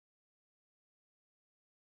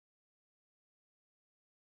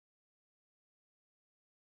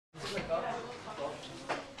Put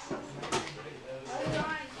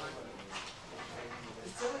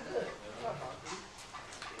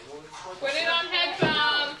it on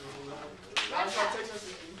headphones.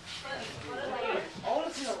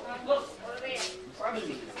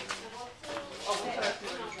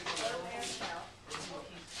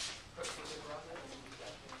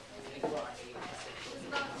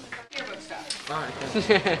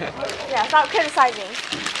 Yeah, stop criticizing.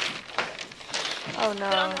 Oh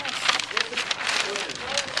no.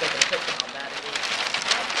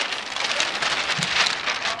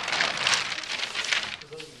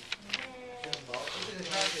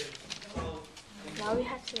 Now we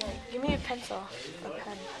have to give me a pencil, a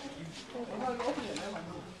pen.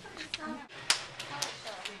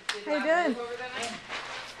 How you doing?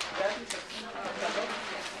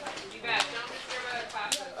 You bet. Don't disturb other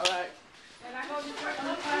classes. All right.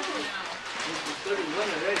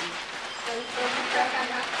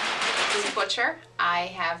 This is Butcher. I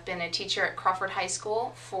have been a teacher at Crawford High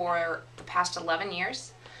School for the past 11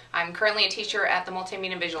 years. I'm currently a teacher at the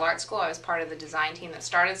Multimedia and Visual Arts School. I was part of the design team that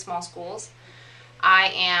started small schools.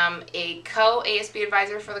 I am a co-ASB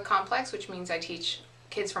advisor for the complex, which means I teach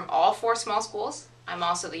kids from all 4 small schools. I'm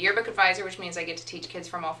also the yearbook advisor, which means I get to teach kids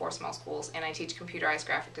from all 4 small schools, and I teach computerized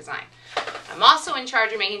graphic design. I'm also in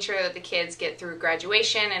charge of making sure that the kids get through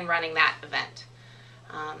graduation and running that event.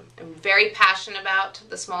 I'm very passionate about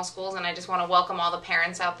the small schools, and I just want to welcome all the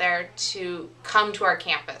parents out there to come to our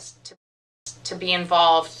campus, to be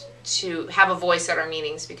involved, to have a voice at our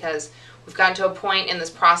meetings, because we've gotten to a point in this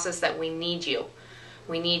process that we need you.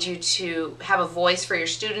 We need you to have a voice for your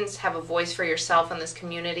students, have a voice for yourself in this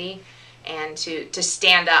community, and to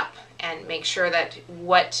stand up and make sure that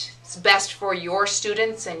what's best for your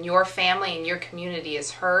students and your family and your community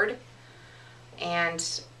is heard,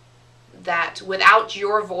 and that without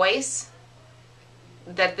your voice,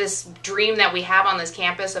 that this dream that we have on this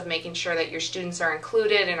campus of making sure that your students are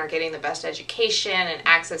included and are getting the best education and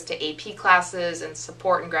access to AP classes and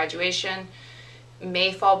support and graduation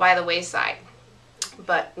may fall by the wayside.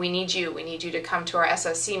 But we need you. We need you to come to our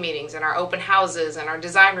SSC meetings and our open houses and our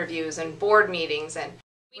design reviews and board meetings. And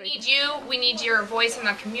we need you. We need your voice in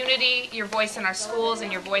the community, your voice in our schools,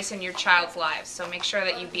 and your voice in your child's lives. So make sure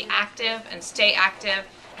that you be active and stay active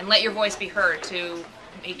and let your voice be heard to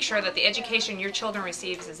make sure that the education your children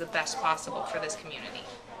receives is the best possible for this community.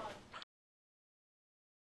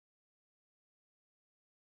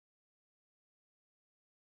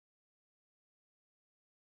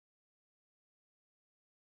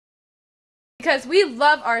 Because we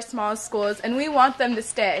love our small schools and we want them to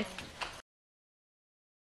stay.